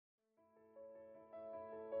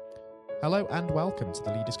Hello and welcome to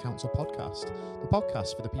the Leaders Council podcast, the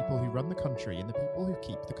podcast for the people who run the country and the people who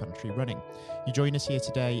keep the country running. You join us here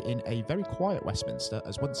today in a very quiet Westminster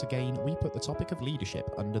as once again we put the topic of leadership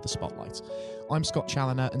under the spotlight. I'm Scott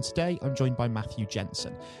Challoner and today I'm joined by Matthew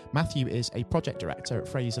Jensen. Matthew is a project director at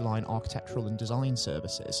Fraiserline Architectural and Design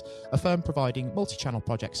Services, a firm providing multi-channel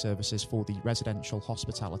project services for the residential,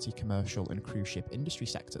 hospitality, commercial and cruise ship industry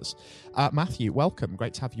sectors. Matthew, welcome.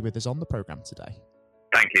 Great to have you with us on the programme today.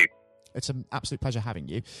 Thank you. It's an absolute pleasure having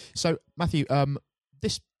you. So, Matthew,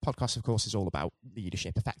 this podcast, of course, is all about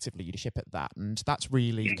leadership, effective leadership at that, and that's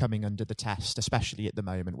really coming under the test, especially at the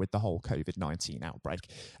moment with the whole COVID-19 outbreak.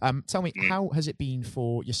 Tell me, how has it been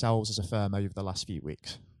for yourselves as a firm over the last few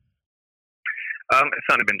weeks? It's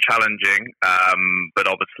certainly been challenging, but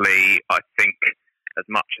obviously I think as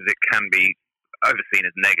much as it can be overseen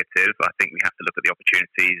as negative, I think we have to look at the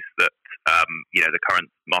opportunities that, the current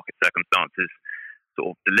market circumstances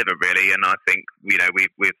sort of deliver really, and I think we've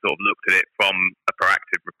sort of looked at it from a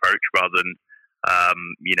proactive approach rather than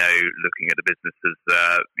looking at the business as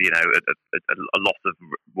a loss of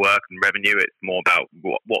work and revenue. It's more about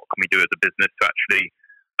what can we do as a business to actually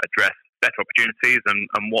address better opportunities and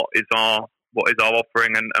what is our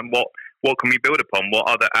offering and what can we build upon, what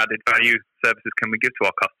other added value services can we give to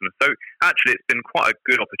our customers. So actually it's been quite a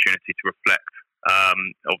good opportunity to reflect.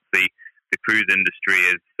 Obviously the cruise industry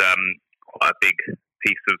is quite a big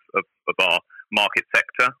piece of our market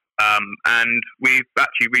sector, and we've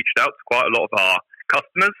actually reached out to quite a lot of our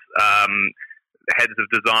customers, heads of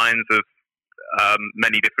designs of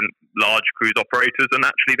many different large cruise operators, and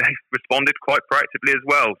actually they've responded quite proactively as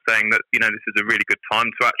well, saying that this is a really good time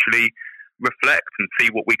to actually reflect and see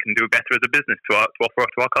what we can do better as a business to offer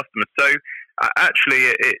to our customers. So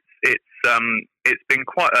actually it's been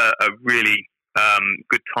quite a really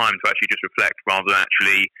good time to actually just reflect rather than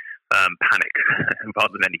actually panic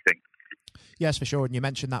rather than anything. Yes, for sure. And you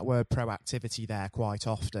mentioned that word proactivity there quite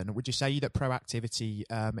often. Would you say that proactivity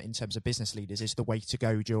in terms of business leaders is the way to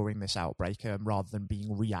go during this outbreak rather than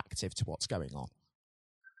being reactive to what's going on?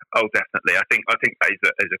 Oh, definitely. I think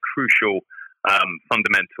that is a crucial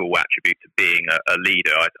fundamental attribute to being a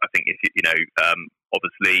leader. I think if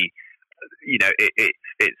obviously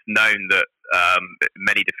it's known that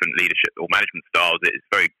many different leadership or management styles, it's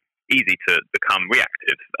very easy to become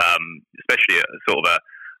reactive, especially at sort of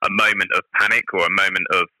a moment of panic or a moment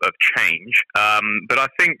of change. But I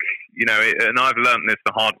think, and I've learned this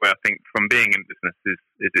the hard way, I think, from being in business is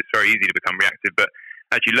it's very easy to become reactive. But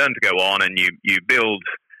as you learn to go on and you build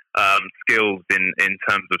skills in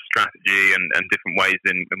terms of strategy and different ways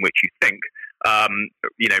in which you think,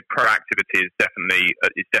 proactivity is definitely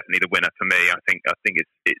the winner for me. I think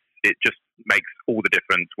it just makes all the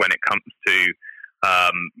difference when it comes to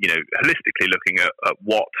holistically looking at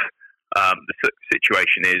what the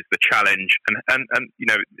situation is, the challenge, and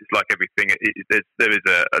it's like everything. There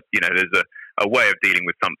is a way of dealing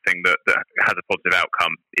with something that has a positive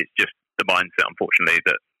outcome. It's just the mindset, unfortunately,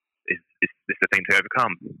 that is the thing to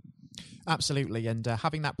overcome. Absolutely, and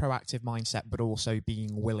having that proactive mindset, but also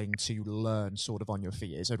being willing to learn sort of on your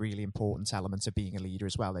feet is a really important element of being a leader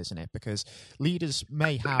as well, isn't it? Because leaders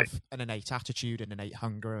may have an innate attitude, an innate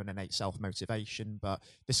hunger, an innate self-motivation, but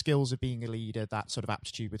the skills of being a leader, that sort of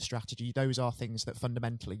aptitude with strategy, those are things that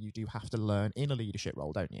fundamentally you do have to learn in a leadership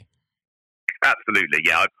role, don't you? Absolutely,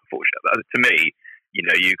 yeah. Unfortunately, to me,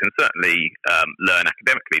 you can certainly learn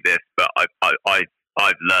academically this, but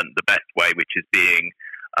I've learned the best way, which is being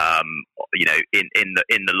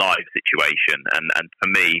in the live situation, and for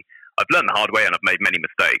me, I've learned the hard way, and I've made many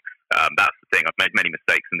mistakes. That's the thing. I've made many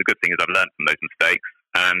mistakes, and the good thing is I've learned from those mistakes,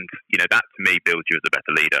 and that to me builds you as a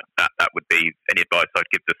better leader. That would be any advice I'd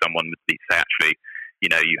give to someone would be to say, actually,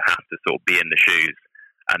 you have to sort of be in the shoes,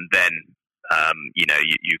 and then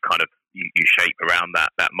you kind of you shape around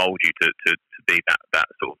that mold you to be that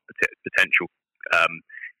sort of potential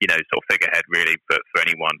sort of figurehead really for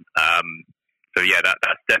anyone. So yeah,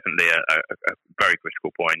 that's definitely a very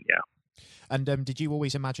critical point. Yeah. And did you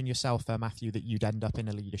always imagine yourself, Matthew, that you'd end up in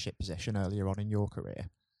a leadership position earlier on in your career?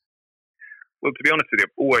 Well, to be honest with you,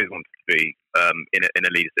 I've always wanted to be in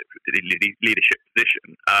a leadership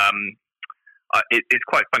position. It's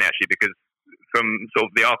quite funny actually, because from sort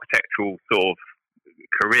of the architectural sort of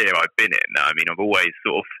career I've been in, I mean, I've always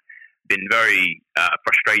sort of been very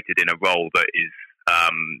frustrated in a role that is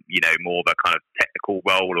more of a kind of technical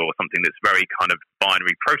role or something that's very kind of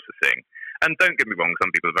binary processing. And don't get me wrong, some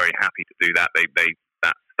people are very happy to do that.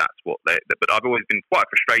 That's what they. But I've always been quite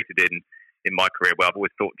frustrated in my career where I've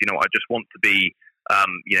always thought, I just want to be,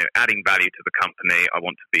 adding value to the company. I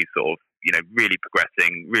want to be sort of, really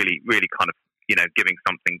progressing, really kind of, giving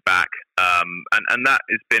something back. And that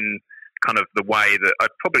has been kind of the way that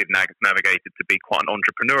I've probably navigated to be quite an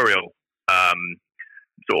entrepreneurial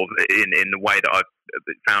sort of in the way that I've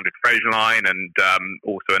founded Fraiserline and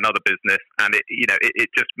also another business, and it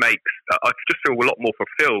just makes I just feel a lot more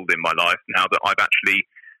fulfilled in my life now that I've actually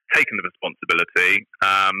taken the responsibility,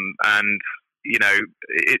 and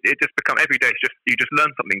it just becomes every day. It's just you just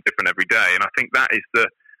learn something different every day, and I think that is the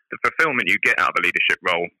fulfillment you get out of a leadership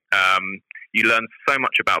role. You learn so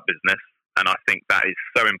much about business, and I think that is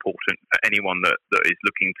so important for anyone that is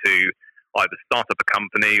looking to either start up a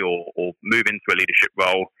company or move into a leadership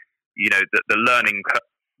role. The learning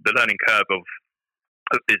curve of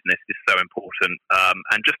business is so important,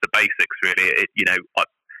 and just the basics really.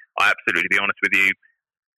 I absolutely be honest with you,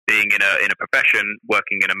 being in a profession,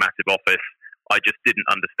 working in a massive office, I just didn't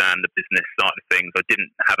understand the business side of things. I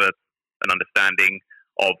didn't have an understanding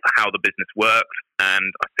of how the business worked,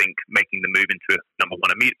 and I think making the move into number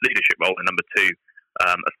one, a leadership role, and number two,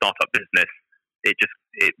 a startup business, it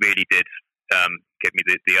really did give me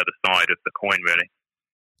the other side of the coin, really.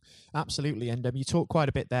 Absolutely, and you talk quite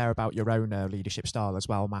a bit there about your own leadership style as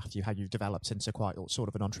well, Matthew, how you've developed into quite sort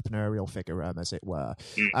of an entrepreneurial figure, as it were.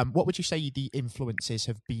 What would you say the influences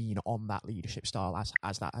have been on that leadership style as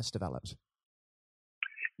that has developed?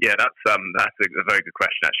 Yeah, that's a very good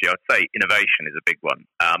question, actually. I'd say innovation is a big one.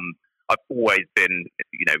 I've always been,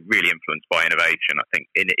 really influenced by innovation. I think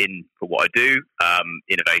for what I do,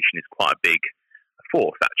 innovation is quite a big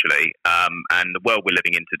force, actually. And the world we're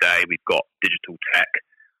living in today, we've got digital tech.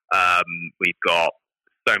 We've got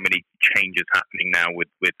so many changes happening now with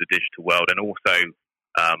the digital world, and also,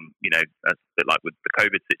 a bit like with the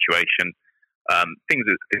COVID situation, things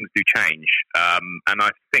do change. And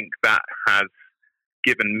I think that has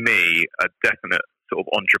given me a definite sort of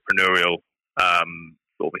entrepreneurial,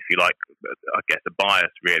 sort of, if you like, I guess a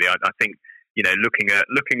bias, really. I think, looking at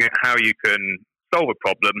how you can solve a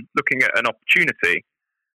problem, looking at an opportunity,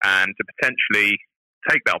 and to potentially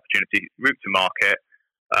take that opportunity, route to market,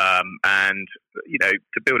 and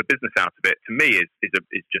to build a business out of it, to me is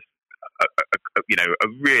just a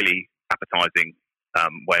really appetizing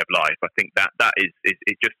way of life. I think that is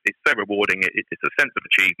it's so rewarding. It's a sense of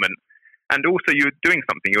achievement, and also you're doing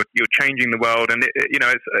something. You're changing the world, and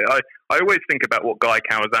I always think about what Guy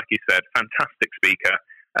Kawasaki said. Fantastic speaker,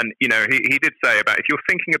 and he did say about if you're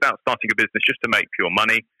thinking about starting a business just to make pure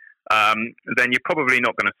money, then you're probably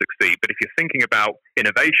not going to succeed. But if you're thinking about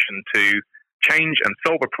innovation to change and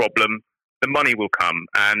solve a problem, the money will come,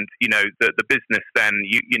 and the business. Then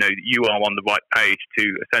you are on the right page to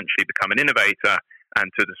essentially become an innovator and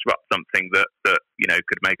to disrupt something that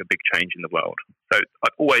could make a big change in the world. So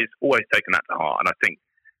I've always taken that to heart, and I think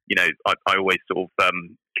I always sort of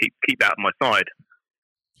keep that on my side.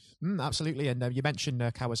 Absolutely, and you mentioned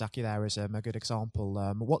Kawasaki there as a good example.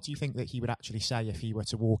 What do you think that he would actually say if he were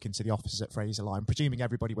to walk into the offices at Fraiserline, presuming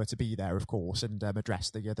everybody were to be there, of course, and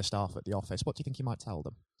address the staff at the office? What do you think he might tell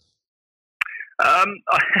them?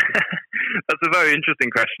 That's a very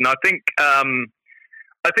interesting question. I think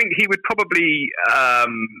he would probably,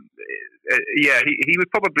 he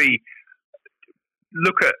would probably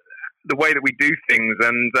look at the way that we do things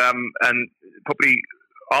and probably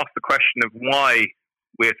ask the question of why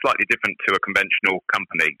we're slightly different to a conventional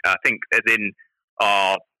company. I think as in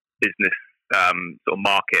our business sort of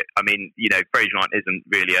market, I mean, Fraiserline isn't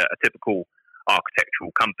really a typical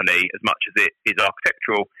architectural company as much as it is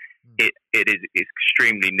architectural. It is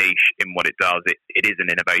extremely niche in what it does. It is an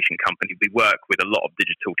innovation company. We work with a lot of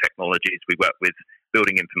digital technologies. We work with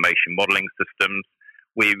building information modeling systems.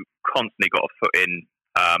 We've constantly got a foot in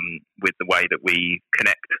with the way that we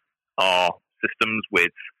connect our systems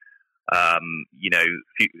with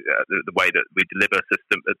the way that we deliver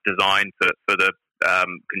system design for the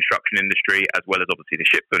construction industry, as well as obviously the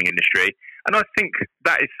shipbuilding industry. And I think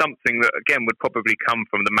that is something that, again, would probably come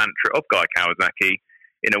from the mantra of Guy Kawasaki,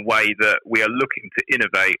 in a way that we are looking to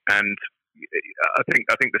innovate. And I think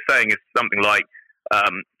the saying is something like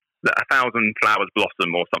 1,000 flowers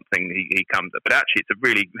blossom or something. He comes up, but actually it's a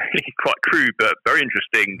really, really quite crude but very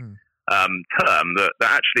interesting term that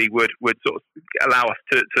actually would sort of allow us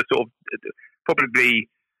to sort of probably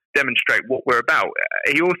demonstrate what we're about.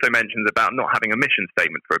 He also mentions about not having a mission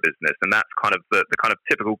statement for a business, and that's kind of the kind of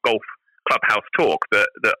typical golf clubhouse talk that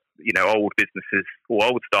old businesses or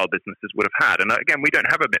old style businesses would have had. And again, we don't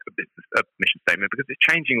have a mission statement because it's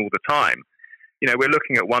changing all the time. We're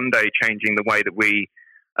looking at one day changing the way that we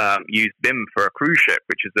use BIM for a cruise ship,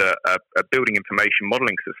 which is a building information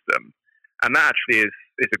modeling system. And that actually is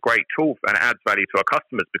a great tool and adds value to our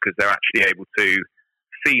customers because they're actually able to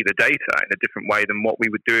see the data in a different way than what we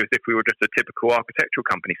would do if we were just a typical architectural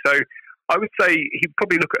company. So I would say he'd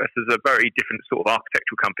probably look at us as a very different sort of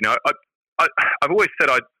architectural company. I've always said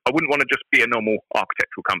I wouldn't want to just be a normal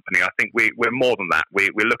architectural company. I think we're more than that.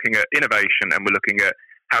 We're looking at innovation, and we're looking at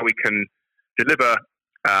how we can deliver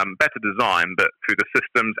better design, but through the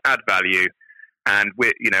systems, add value. And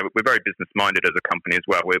we're very business minded as a company as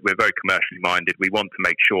well. We're very commercially minded. We want to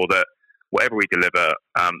make sure that whatever we deliver,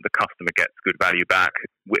 the customer gets good value back.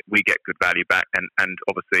 We get good value back, and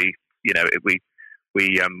obviously,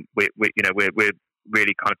 we're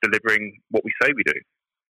really kind of delivering what we say we do.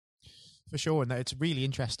 For sure, and it's really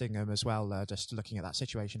interesting as well, just looking at that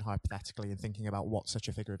situation hypothetically and thinking about what such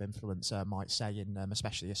a figure of influence might say in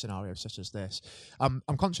especially a scenario such as this. I'm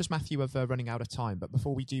conscious, Matthew, of running out of time, but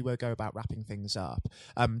before we do go about wrapping things up,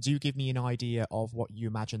 do give me an idea of what you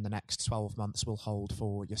imagine the next 12 months will hold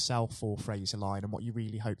for yourself or Fraiserline, and what you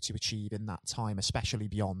really hope to achieve in that time, especially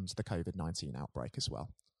beyond the COVID-19 outbreak as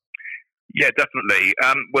well. Yeah, definitely.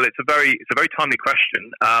 Well, it's a very timely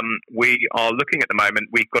question. We are looking at the moment.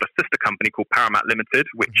 We've got a sister company called Paramount Limited,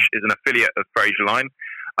 which is an affiliate of Fraiserline,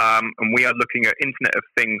 and we are looking at Internet of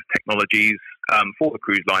Things technologies for the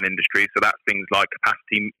cruise line industry. So that's things like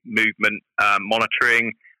capacity movement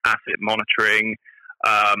monitoring, asset monitoring,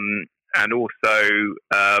 and also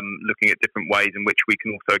looking at different ways in which we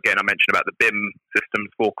can also, again, I mentioned about the BIM systems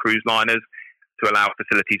for cruise liners, to allow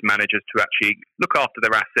facilities managers to actually look after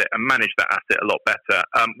their asset and manage that asset a lot better.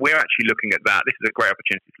 We're actually looking at that. This is a great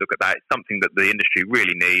opportunity to look at that. It's something that the industry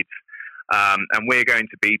really needs. And we're going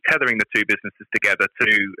to be tethering the two businesses together to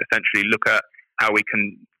essentially look at how we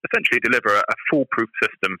can essentially deliver a foolproof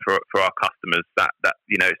system for our customers that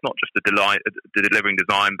it's not just delivering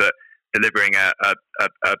design, but delivering a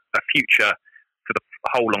future for the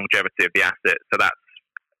whole longevity of the asset. So that's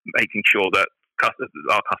making sure that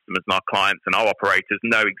our customers and our clients and our operators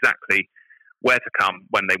know exactly where to come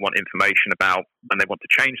when they want information about when they want to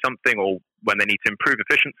change something, or when they need to improve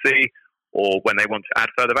efficiency, or when they want to add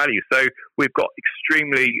further value. So we've got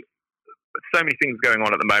so many things going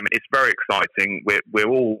on at the moment. It's very exciting. We're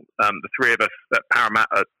all, the three of us at Paramount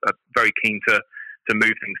are very keen to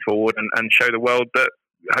move things forward and show the world that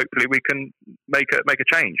hopefully we can make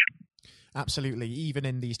a change. Absolutely. Even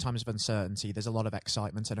in these times of uncertainty, there's a lot of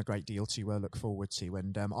excitement and a great deal to look forward to.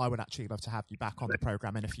 And I would actually love to have you back on the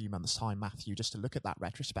programme in a few months' time, Matthew, just to look at that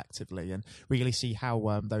retrospectively and really see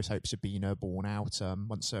how those hopes have been borne out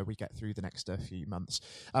once we get through the next few months.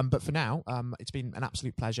 But for now, it's been an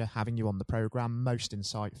absolute pleasure having you on the programme, most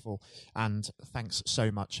insightful. And thanks so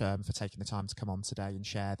much for taking the time to come on today and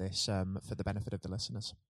share this for the benefit of the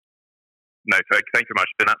listeners. No, thank you very much.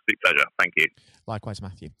 It's been an absolute pleasure. Thank you. Likewise,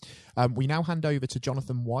 Matthew. We now hand over to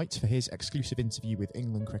Jonathan White for his exclusive interview with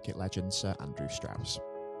England cricket legend Sir Andrew Strauss.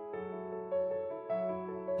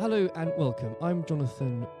 Hello and welcome. I'm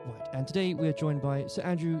Jonathan White, and today we are joined by Sir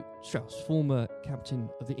Andrew Strauss, former captain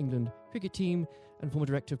of the England cricket team and former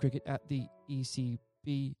director of cricket at the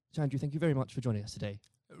ECB. Sir Andrew, thank you very much for joining us today.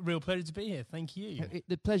 Real pleasure to be here. Thank you.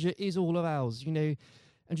 The pleasure is all of ours.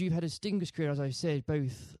 And you've had a distinguished career, as I said,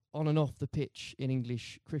 both on and off the pitch in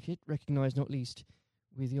English cricket, recognised not least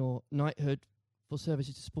with your knighthood for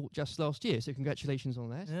services to sport just last year. So congratulations on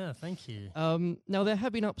that. Yeah, thank you. Now, there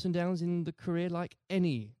have been ups and downs in the career, like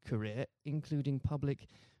any career, including public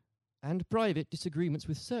and private disagreements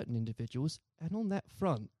with certain individuals. And on that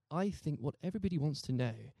front, I think what everybody wants to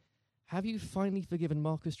know, have you finally forgiven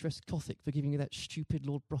Marcus Trescothick for giving you that stupid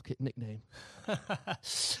Lord Brocket nickname?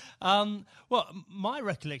 Well, my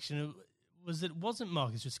recollection was that it wasn't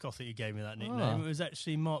Marcus Trescothick who gave me that nickname. It was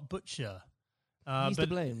actually Mark Butcher. He's to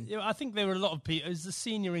blame. I think there were a lot of people. It was the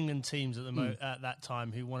senior England teams at that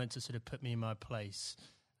time who wanted to sort of put me in my place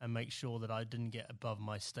and make sure that I didn't get above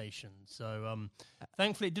my station. So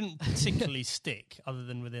thankfully it didn't particularly stick other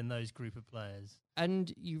than within those group of players.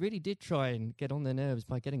 And you really did try and get on their nerves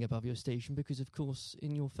by getting above your station because, of course,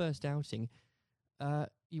 in your first outing,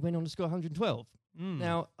 you went on to score 112.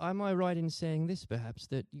 Now, am I right in saying this, perhaps,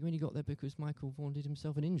 that you only got there because Michael Vaughan did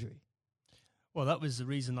himself an injury? Well, that was the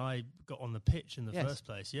reason I got on the pitch in the first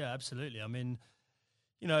place. Yeah, absolutely. I mean,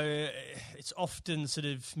 it's often sort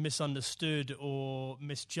of misunderstood or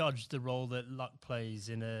misjudged the role that luck plays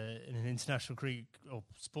in an international career or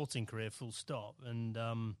sporting career, full stop. And,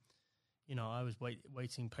 I was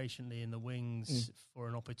waiting patiently in the wings for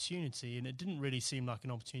an opportunity, and it didn't really seem like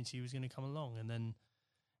an opportunity was going to come along. And then,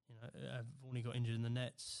 I've only got injured in the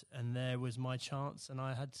nets, and there was my chance, and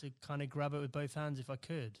I had to kind of grab it with both hands if I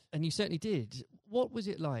could. And you certainly did. What was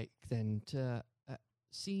it like then to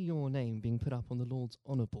see your name being put up on the Lord's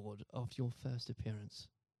Honour Board after your first appearance?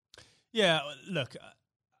 Yeah, look,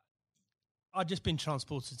 I'd just been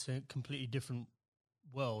transported to a completely different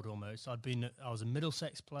world almost. I was a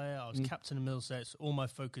Middlesex player, I was captain of Middlesex, all my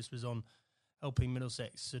focus was on helping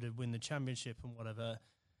Middlesex sort of win the championship and whatever.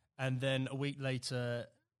 And then a week later,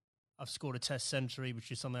 I've scored a Test century,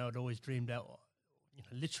 which is something I'd always dreamed out,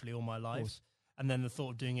 literally all my life. And then the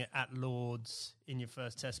thought of doing it at Lord's in your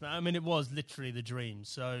first Test match. I mean, it was literally the dream.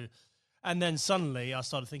 So, and then suddenly I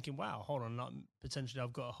started thinking, wow, hold on, potentially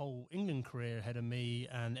I've got a whole England career ahead of me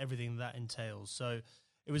and everything that entails. So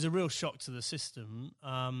it was a real shock to the system.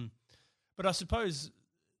 But I suppose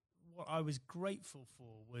what I was grateful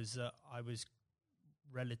for was that I was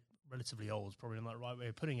relatively old, probably not the right way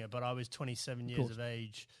of putting it, but I was 27 years of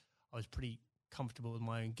age. I was pretty comfortable with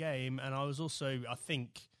my own game. And I was also, I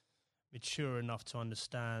think, mature enough to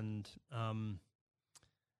understand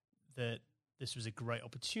that this was a great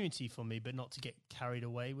opportunity for me, but not to get carried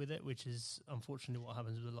away with it, which is unfortunately what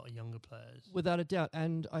happens with a lot of younger players. Without a doubt.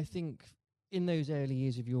 And I think in those early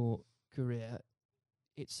years of your career,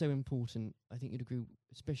 it's so important, I think you'd agree,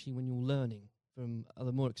 especially when you're learning from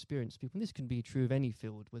other more experienced people. And this can be true of any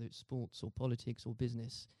field, whether it's sports or politics or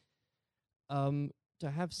business, to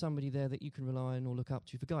have somebody there that you can rely on or look up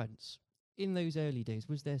to for guidance. In those early days,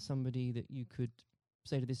 was there somebody that you could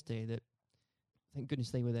say to this day that, thank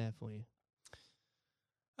goodness they were there for you?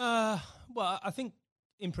 Well, I think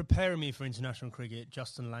in preparing me for international cricket,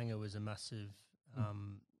 Justin Langer was a massive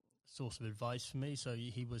source of advice for me. So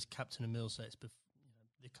he was captain of Middlesex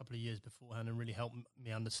a couple of years beforehand and really helped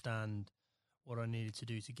me understand what I needed to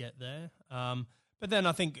do to get there. But then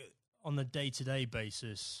I think on the day-to-day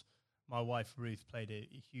basis, my wife Ruth played a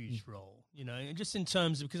huge role, just in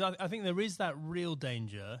terms of, because I think there is that real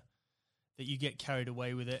danger that you get carried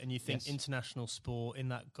away with it and you think international sport in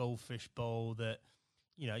that goldfish bowl that,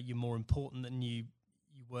 you're more important than you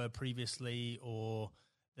were previously, or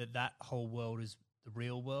that whole world is the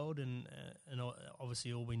real world. And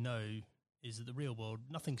obviously all we know is that the real world,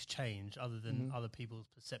 nothing's changed other than other people's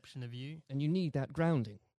perception of you. And you need that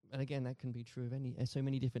grounding. And again, that can be true of so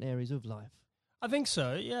many different areas of life. I think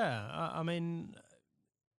so, yeah. I mean,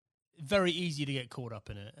 very easy to get caught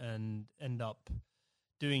up in it and end up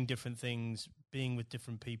doing different things, being with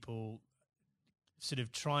different people, sort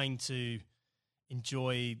of trying to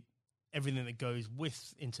enjoy everything that goes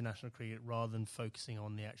with international cricket rather than focusing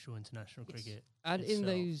on the actual international cricket. And itself. In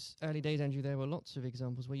those early days, Andrew, there were lots of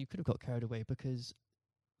examples where you could have got carried away because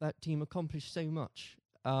that team accomplished so much.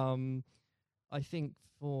 I think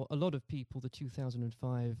for a lot of people, the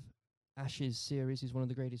 2005 Ashes series is one of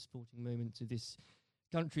the greatest sporting moments of this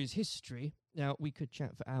country's history. Now, we could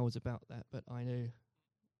chat for hours about that, but I know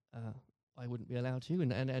I wouldn't be allowed to,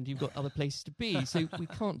 and you've got other places to be, so we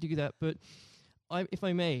can't do that. But if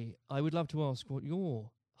I may, I would love to ask what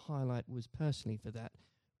your highlight was personally for that,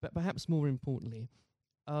 but perhaps more importantly,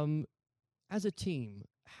 as a team,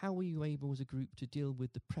 how were you able as a group to deal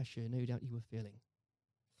with the pressure no doubt you were feeling?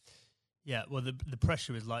 Yeah, well, the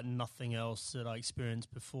pressure is like nothing else that I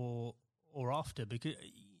experienced before or after, because,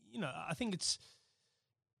 I think it's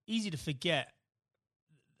easy to forget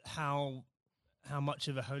how much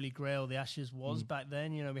of a holy grail the Ashes was back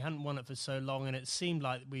then. We hadn't won it for so long, and it seemed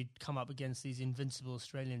like we'd come up against these invincible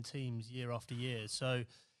Australian teams year after year. So,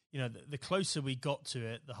 the closer we got to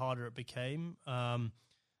it, the harder it became. I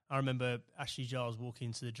remember Ashley Giles walking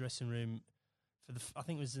into the dressing room for I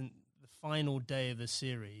think it was in the final day of the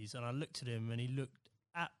series, and I looked at him and he looked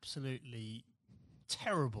absolutely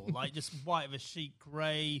terrible, like just white of a sheet,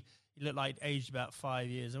 grey. He looked like aged about 5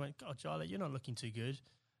 years. I went, God, Charlie, you're not looking too good.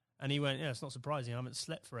 And he went, yeah, it's not surprising. I haven't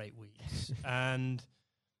slept for 8 weeks. And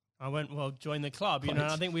I went, well, join the club. And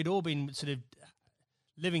I think we'd all been sort of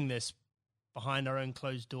living this behind our own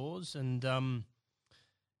closed doors. And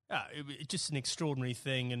it's just an extraordinary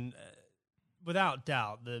thing. And without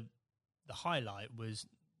doubt, the highlight was,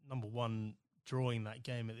 number one, drawing that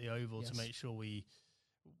game at the Oval to make sure we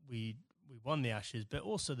won the Ashes, but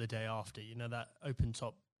also the day after, that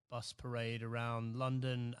open-top bus parade around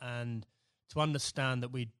London, and to understand that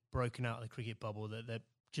we'd broken out of the cricket bubble, that they're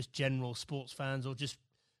just general sports fans or just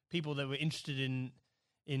people that were interested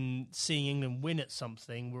in seeing England win at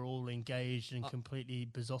something were all engaged and completely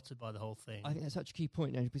besotted by the whole thing. I think that's such a key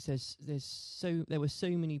point now, because there were so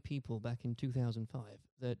many people back in 2005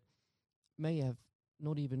 that may have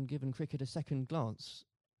not even given cricket a second glance,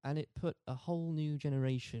 and it put a whole new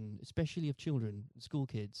generation, especially of children, school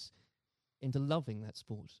kids, into loving that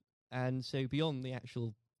sport. And so beyond the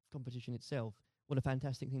actual competition itself, what a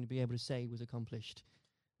fantastic thing to be able to say was accomplished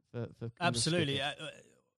for absolutely.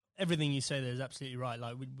 Everything you say there is absolutely right.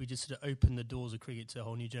 Like we just sort of opened the doors of cricket to a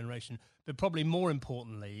whole new generation. But probably more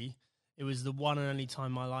importantly, it was the one and only time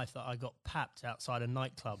in my life that I got papped outside a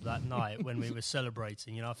nightclub that night when we were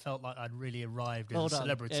celebrating. I felt like I'd really arrived as a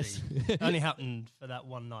celebrity. Yes. It only happened for that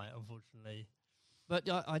one night, unfortunately. But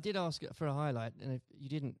I did ask for a highlight, and if you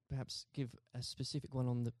didn't perhaps give a specific one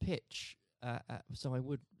on the pitch, so I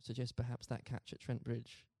would suggest perhaps that catch at Trent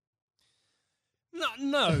Bridge.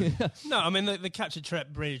 No. I mean, the catch at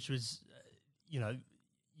Trent Bridge was, you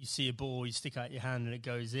see a ball, you stick out your hand, and it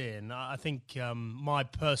goes in. I think my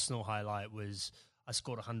personal highlight was I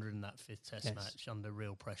scored 100 in that fifth Test match under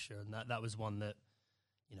real pressure, and that was one that,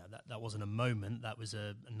 that wasn't a moment. That was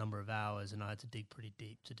a number of hours, and I had to dig pretty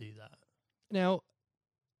deep to do that. Now,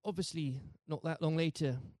 obviously, not that long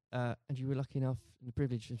later, and you were lucky enough and the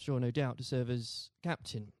privilege, I'm sure, no doubt, to serve as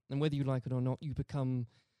captain. And whether you like it or not, you become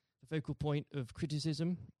the focal point of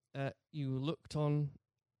criticism. You were looked on,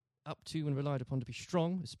 up to, and relied upon to be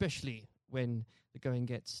strong, especially when the going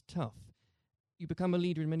gets tough. You become a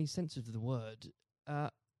leader in many senses of the word.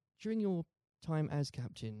 During your time as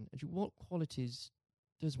captain, what qualities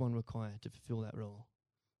does one require to fulfill that role?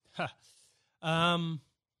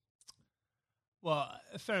 Well,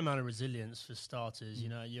 a fair amount of resilience for starters.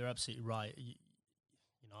 You're absolutely right.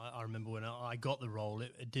 I remember when I got the role,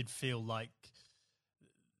 it did feel like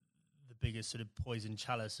the biggest sort of poison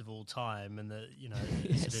chalice of all time, and that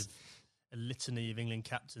sort of a litany of England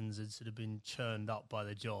captains had sort of been churned up by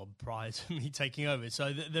the job prior to me taking over.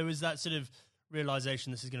 So there was that sort of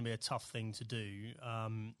realization this is going to be a tough thing to do,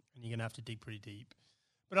 and you're going to have to dig pretty deep.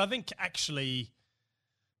 But I think actually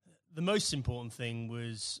the most important thing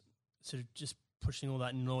was sort of just pushing all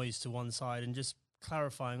that noise to one side and just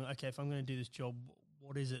clarifying, okay, if I'm going to do this job,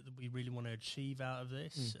 what is it that we really want to achieve out of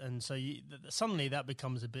this? And so suddenly that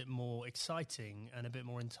becomes a bit more exciting and a bit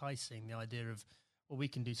more enticing, the idea of, well, we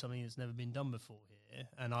can do something that's never been done before here,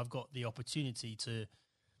 and I've got the opportunity to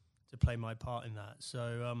play my part in that.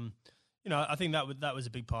 So, I think that was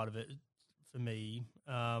a big part of it for me.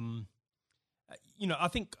 I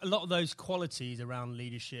think a lot of those qualities around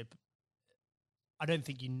leadership, I don't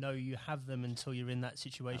think you have them until you're in that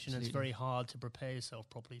situation. Absolutely. It's very hard to prepare yourself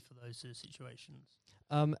properly for those sort of situations.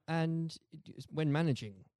 And when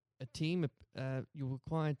managing a team, you're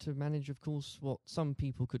required to manage, of course, what some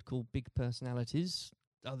people could call big personalities.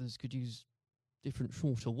 Others could use different,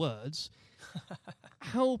 shorter words.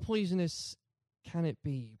 How poisonous can it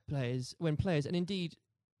be, when players, and indeed,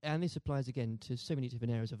 and this applies again to so many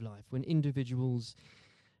different areas of life, when individuals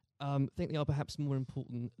think they are perhaps more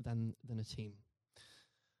important than a team?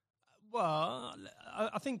 Well,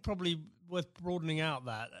 I think probably worth broadening out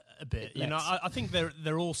that a bit. I think there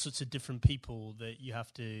are all sorts of different people that you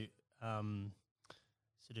have to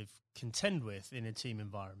sort of contend with in a team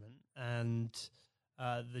environment, and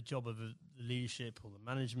the job of the leadership or the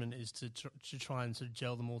management is to try and sort of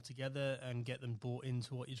gel them all together and get them bought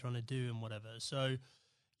into what you're trying to do and whatever. So,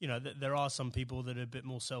 there are some people that are a bit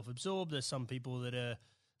more self-absorbed. There's some people that are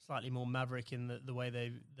slightly more maverick in the way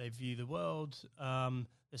they view the world.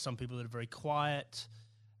 There's some people that are very quiet.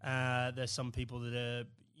 There's some people that are,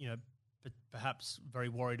 perhaps very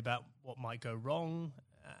worried about what might go wrong.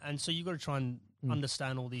 And so you've got to try and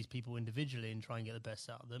understand all these people individually and try and get the best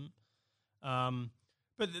out of them.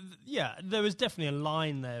 But there was definitely a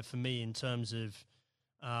line there for me in terms of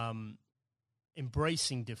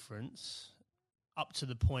embracing difference up to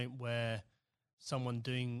the point where someone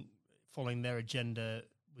following their agenda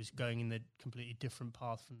was going in a completely different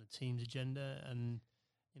path from the team's agenda. And,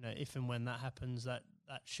 if and when that happens, that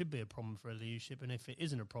should be a problem for a leadership. And if it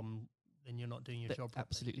isn't a problem, then you're not doing your job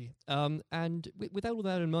properly. Absolutely. And with all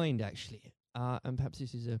that in mind, actually, and perhaps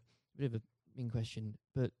this is a bit of a mean question,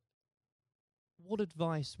 but what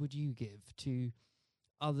advice would you give to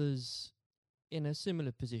others in a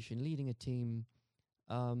similar position, leading a team,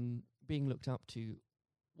 being looked up to?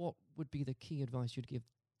 What would be the key advice you'd give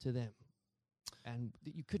to them, and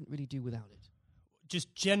that you couldn't really do without it?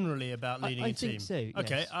 Just generally about leading a team? I think so, yes.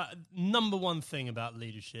 Okay, number one thing about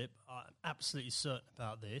leadership, I'm absolutely certain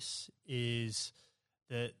about this, is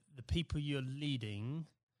that the people you're leading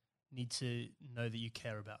need to know that you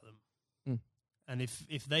care about them. And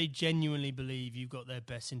if they genuinely believe you've got their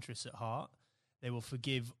best interests at heart, they will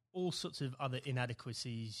forgive all sorts of other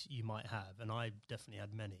inadequacies you might have, and I definitely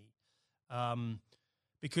had many.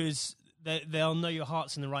 Because they'll know your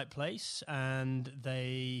heart's in the right place, and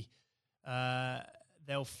they'll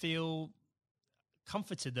feel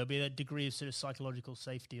comforted. There'll be a degree of sort of psychological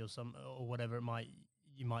safety or whatever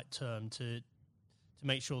you might term to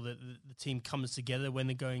make sure that the team comes together when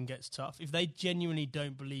the going gets tough. If they genuinely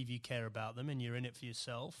don't believe you care about them and you're in it for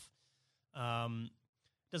yourself,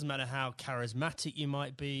 doesn't matter how charismatic you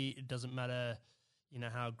might be. It doesn't matter,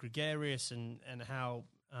 how gregarious and how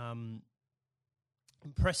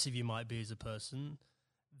impressive you might be as a person.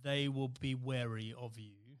 They will be wary of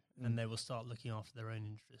you, and they will start looking after their own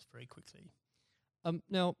interests very quickly.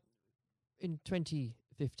 Now, in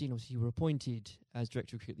 2015, obviously, you were appointed as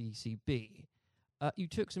Director of Cricket at the ECB. You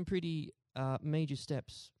took some pretty major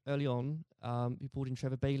steps early on. You brought in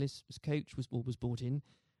Trevor Bayliss as coach, was brought in.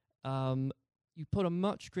 You put a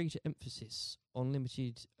much greater emphasis on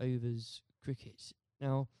limited overs cricket.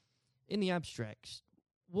 Now, in the abstract,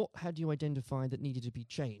 what had you identified that needed to be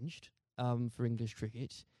changed for English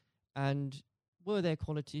cricket? And were there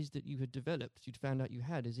qualities that you had developed, you'd found out you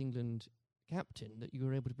had as England captain, that you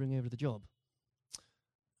were able to bring over to the job?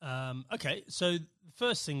 Okay, so the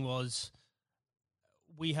first thing was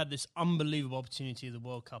we had this unbelievable opportunity of the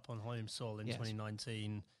World Cup on home soil in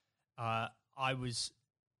 2019. I was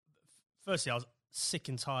sick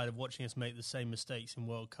and tired of watching us make the same mistakes in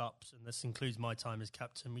World Cups, and this includes my time as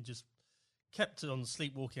captain. We just kept on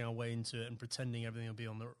sleepwalking our way into it and pretending everything would be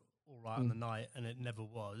all right on the night, and it never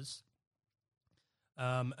was.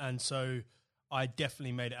 And so I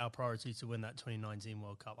definitely made it our priority to win that 2019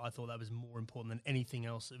 World Cup. I thought that was more important than anything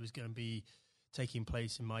else that was going to be taking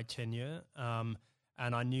place in my tenure.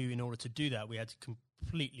 And I knew in order to do that, we had to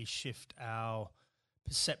completely shift our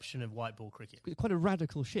perception of white ball cricket. Quite a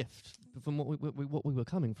radical shift from what we were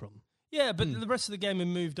coming from. Yeah, but the rest of the game had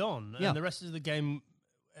moved on. And the rest of the game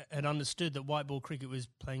had understood that white ball cricket was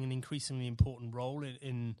playing an increasingly important role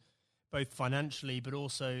in both financially, but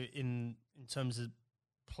also in terms of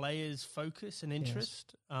players' focus and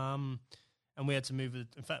interest. Yes. And we had to move.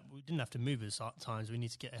 In fact, we didn't have to move at times. We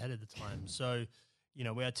need to get ahead of the time. So,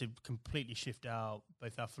 we had to completely shift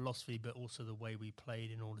both our philosophy, but also the way we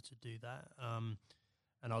played in order to do that.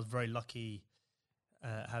 And I was very lucky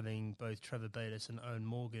having both Trevor Bayliss and Owen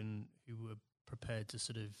Morgan, who were prepared to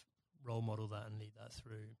sort of role model that and lead that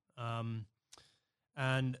through.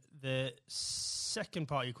 And the second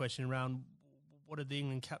part of your question around what had the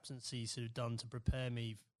England captaincy sort of done to prepare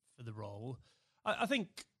me for the role, I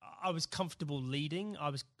think I was comfortable leading.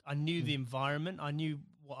 I knew the environment. I knew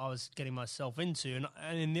what I was getting myself into.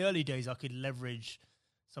 And in the early days, I could leverage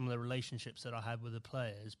some of the relationships that I had with the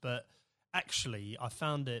players. But actually, I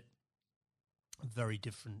found it a very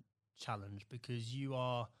different challenge because you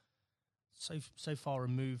are so far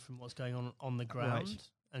removed from what's going on the ground. Right.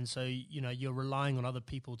 And so, you're relying on other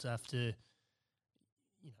people to have to,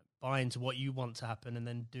 buy into what you want to happen and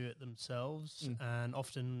then do it themselves. And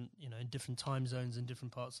often, in different time zones in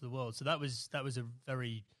different parts of the world. So that was a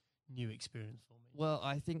very new experience for me. Well,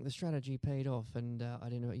 I think the strategy paid off. And I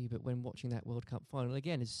don't know about you, but when watching that World Cup final,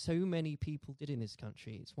 again, as so many people did in this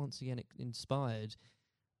country, it's once again inspired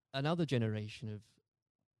another generation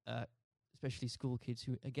of especially school kids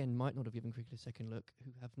who, again, might not have given cricket a second look,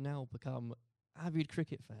 who have now become avid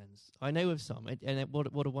cricket fans. I know of some, and what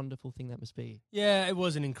a wonderful thing that must be. Yeah, it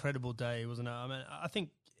was an incredible day, wasn't it? I mean, I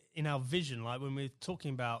think in our vision, like when we're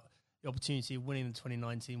talking about the opportunity of winning the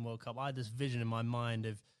 2019 World Cup, I had this vision in my mind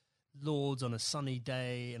of Lords on a sunny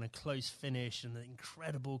day and a close finish and the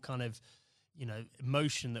incredible kind of,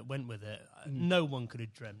 emotion that went with it. No one could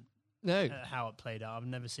have dreamt how it played out. I've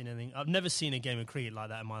never seen anything. I've never seen a game of cricket like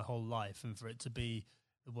that in my whole life, and for it to be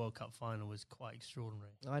the World Cup final was quite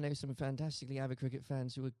extraordinary. I know some fantastically avid cricket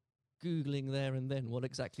fans who were Googling there and then what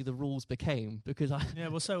exactly the rules became, because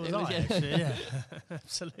so was I, actually, yeah.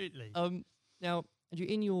 Absolutely. Now,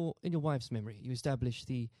 in your wife's memory, you established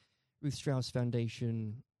the Ruth Strauss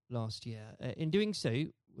Foundation last year. In doing so,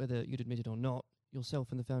 whether you'd admit it or not,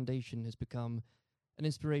 yourself and the foundation has become an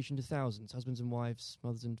inspiration to thousands, husbands and wives,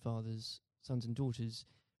 mothers and fathers, sons and daughters.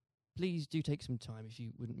 Please do take some time, if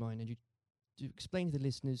you wouldn't mind, and you to explain to the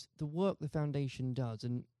listeners the work the foundation does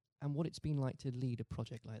and what it's been like to lead a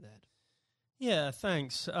project like that. Yeah,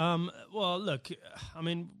 thanks. Well, look, I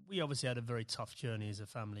mean, we obviously had a very tough journey as a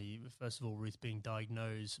family. First of all, Ruth being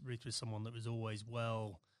diagnosed. Ruth was someone that was always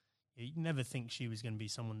well. You'd never think she was going to be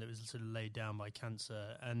someone that was sort of laid down by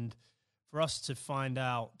cancer. And for us to find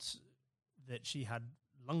out that she had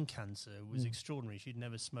lung cancer was extraordinary. She'd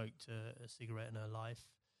never smoked a cigarette in her life.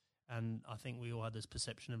 And I think we all had this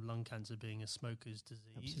perception of lung cancer being a smoker's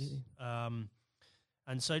disease. Absolutely.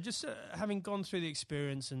 And so just having gone through the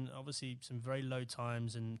experience and obviously some very low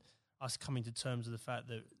times and us coming to terms with the fact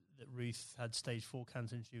that Ruth had stage 4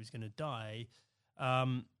 cancer and she was going to die,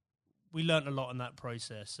 we learnt a lot in that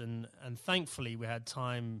process. And thankfully we had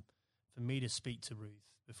time for me to speak to Ruth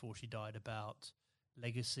before she died about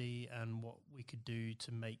legacy and what we could do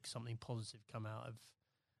to make something positive come out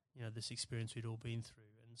of this experience we'd all been through.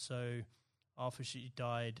 And so after she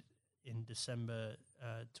died in December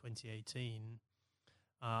 2018,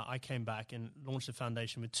 I came back and launched a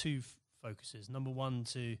foundation with two focuses. Number one,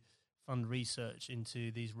 to fund research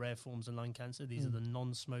into these rare forms of lung cancer. These are the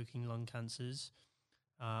non-smoking lung cancers.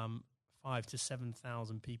 5,000 to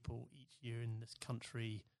 7,000 people each year in this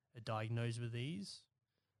country are diagnosed with these.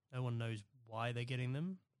 No one knows why they're getting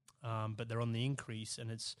them, but they're on the increase,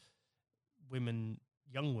 and it's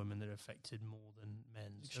young women that are affected more than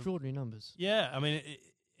men. Extraordinary numbers. Yeah, I mean,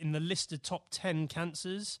 in the list of top 10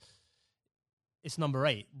 cancers, it's number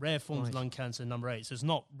 8. Rare forms of lung cancer, number 8. So it's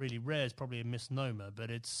not really rare; it's probably a misnomer,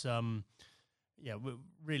 but it's we're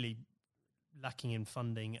really lacking in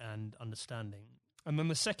funding and understanding. And then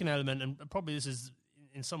the second element, and probably this is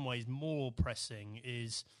in some ways more pressing,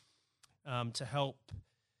 is to help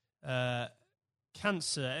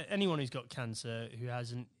cancer. Anyone who's got cancer who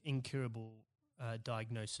has an incurable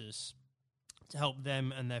diagnosis, to help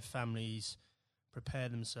them and their families prepare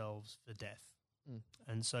themselves for death.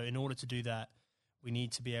 And so in order to do that, we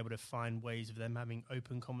need to be able to find ways of them having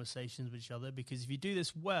open conversations with each other, because if you do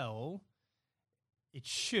this well, it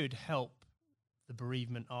should help the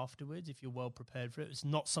bereavement afterwards if you're well prepared for it. It's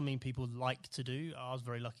not something people like to do. I was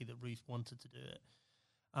very lucky that Ruth wanted to do it.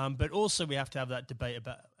 But also we have to have that debate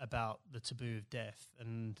about the taboo of death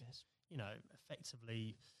and,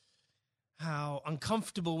 effectively how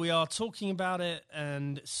uncomfortable we are talking about it,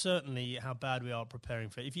 and certainly how bad we are preparing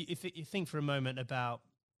for it. If you think for a moment about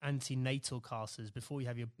antenatal classes before you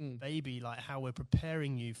have your baby, like how we're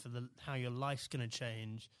preparing you for how your life's going to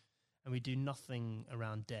change, and we do nothing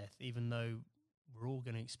around death, even though we're all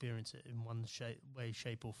going to experience it in one way,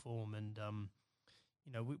 shape or form. And,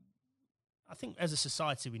 I think as a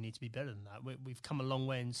society we need to be better than that. We've come a long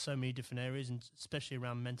way in so many different areas, and especially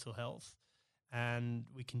around mental health. And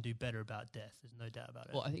we can do better about death. There's no doubt about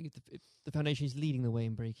it. Well, I think the foundation is leading the way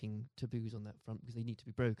in breaking taboos on that front, because they need to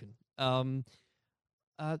be broken.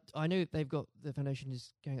 I know the foundation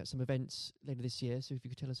is going out some events later this year. So if you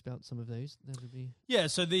could tell us about some of those, that would be. Yeah.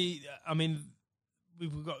 So we've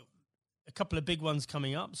got a couple of big ones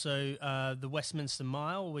coming up. So the Westminster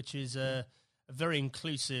Mile, which is a very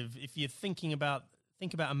inclusive. If you're think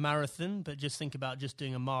about a marathon, but think about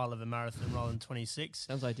doing a mile of a marathon rather than 26.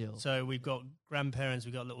 Sounds ideal. So we've got grandparents,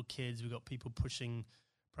 we've got little kids, we've got people pushing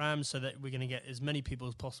prams, so that we're going to get as many people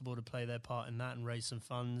as possible to play their part in that and raise some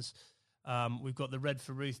funds. We've got the Red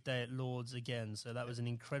for Ruth Day at Lord's again, so that was an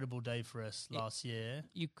incredible day for us last year.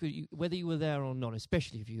 Whether you were there or not,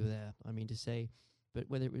 especially if you were there, I mean to say, but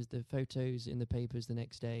whether it was the photos in the papers the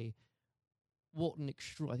next day, what an I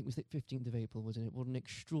think it was the 15th of April, wasn't it? What an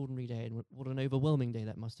extraordinary day, and what an overwhelming day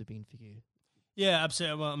that must have been for you. Yeah,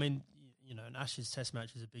 absolutely. Well, I mean, an Ashes Test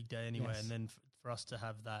match is a big day anyway, and then for us to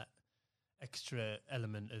have that extra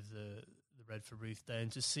element of the Red for Ruth Day, and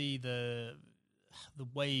to see the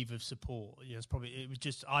wave of support,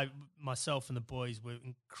 myself and the boys were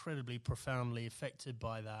incredibly profoundly affected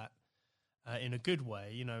by that in a good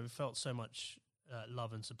way. We felt so much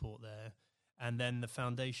love and support there. And then the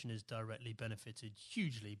foundation is directly benefited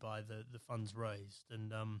hugely by the funds raised.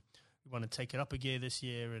 And we want to take it up a gear this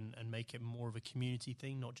year and make it more of a community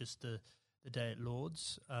thing, not just the day at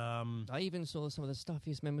Lord's. I even saw some of the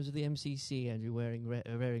stuffiest members of the MCC, Andrew, wearing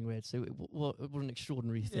red. So what an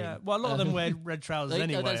extraordinary thing. Yeah, well, a lot of them wear red trousers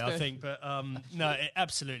anyway, I think. But no,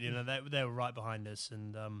 absolutely. They were right behind us.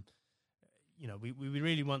 And, we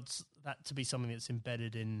really want that to be something that's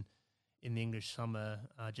embedded in the English summer,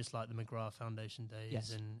 just like the McGrath Foundation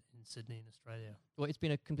Days in Sydney in Australia. Well, it's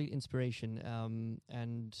been a complete inspiration,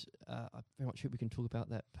 and I very much hope we can talk about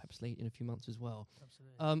that perhaps late in a few months as well.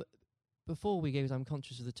 Absolutely. Before we go, as I'm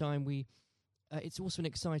conscious of the time, it's also an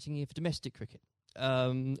exciting year for domestic cricket,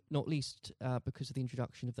 not least because of the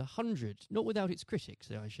introduction of the 100, not without its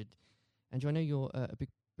critics, Andrew, I know you're a big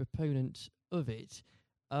proponent of it.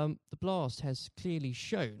 The Blast has clearly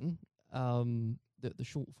shown that the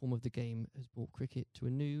short form of the game has brought cricket to a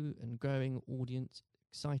new and growing audience,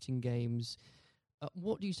 exciting games.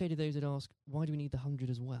 What do you say to those that ask, why do we need the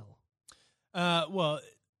 100 as well?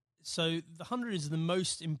 So the 100 is the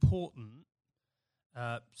most important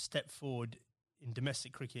step forward in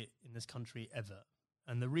domestic cricket in this country ever.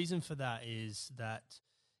 And the reason for that is that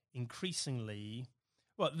increasingly,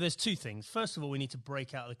 there's two things. First of all, we need to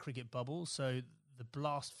break out of the cricket bubble. So the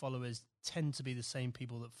Blast followers tend to be the same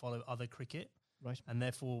people that follow other cricket. Right. And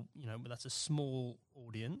therefore, that's a small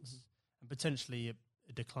audience and potentially a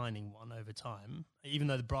declining one over time, even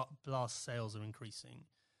though the Blast sales are increasing.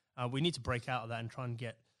 We need to break out of that and try and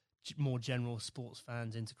get more general sports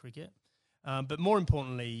fans into cricket. But more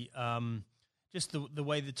importantly, just the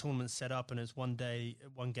way the tournament's set up, and it's one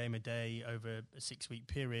game a day over a 6-week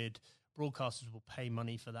period, broadcasters will pay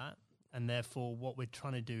money for that. And therefore, what we're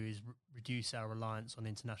trying to do is reduce our reliance on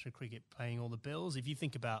international cricket paying all the bills. If you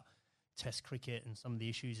think about Test cricket and some of the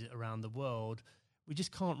issues around the world, we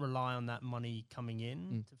just can't rely on that money coming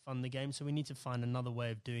in to fund the game. So we need to find another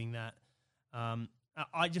way of doing that.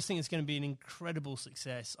 I just think it's going to be an incredible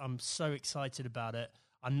success. I'm so excited about it.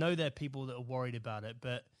 I know there are people that are worried about it,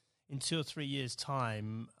 but in 2 or 3 years'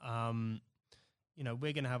 time,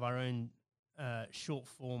 we're going to have our own short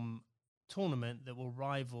form tournament that will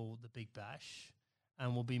rival the Big Bash,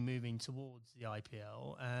 and we'll be moving towards the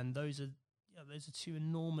IPL. And those are 2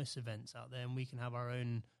 enormous events out there, and we can have our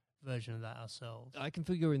own version of that ourselves. I can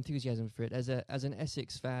feel your enthusiasm for it. As an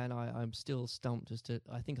Essex fan, I'm still stumped as to,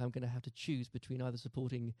 I think I'm going to have to choose between either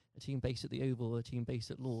supporting a team based at the Oval or a team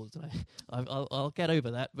based at Lords. I'll get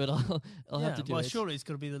over that, but I'll have to do it. Well, surely it's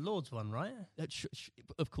got to be the Lords one, right?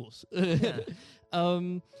 Of course. Yeah.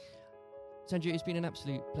 Sanjay, it's been an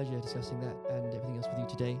absolute pleasure discussing that and everything else with you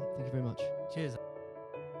today. Thank you very much. Cheers.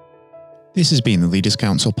 This has been the Leaders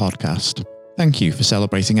Council podcast. Thank you for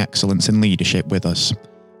celebrating excellence in leadership with us.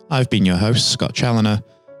 I've been your host, Scott Challoner.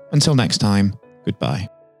 Until next time, goodbye.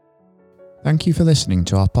 Thank you for listening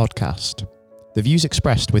to our podcast. The views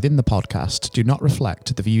expressed within the podcast do not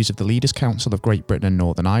reflect the views of the Leaders Council of Great Britain and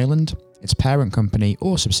Northern Ireland, its parent company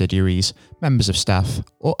or subsidiaries, members of staff,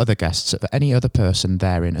 or other guests of any other person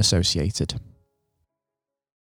therein associated.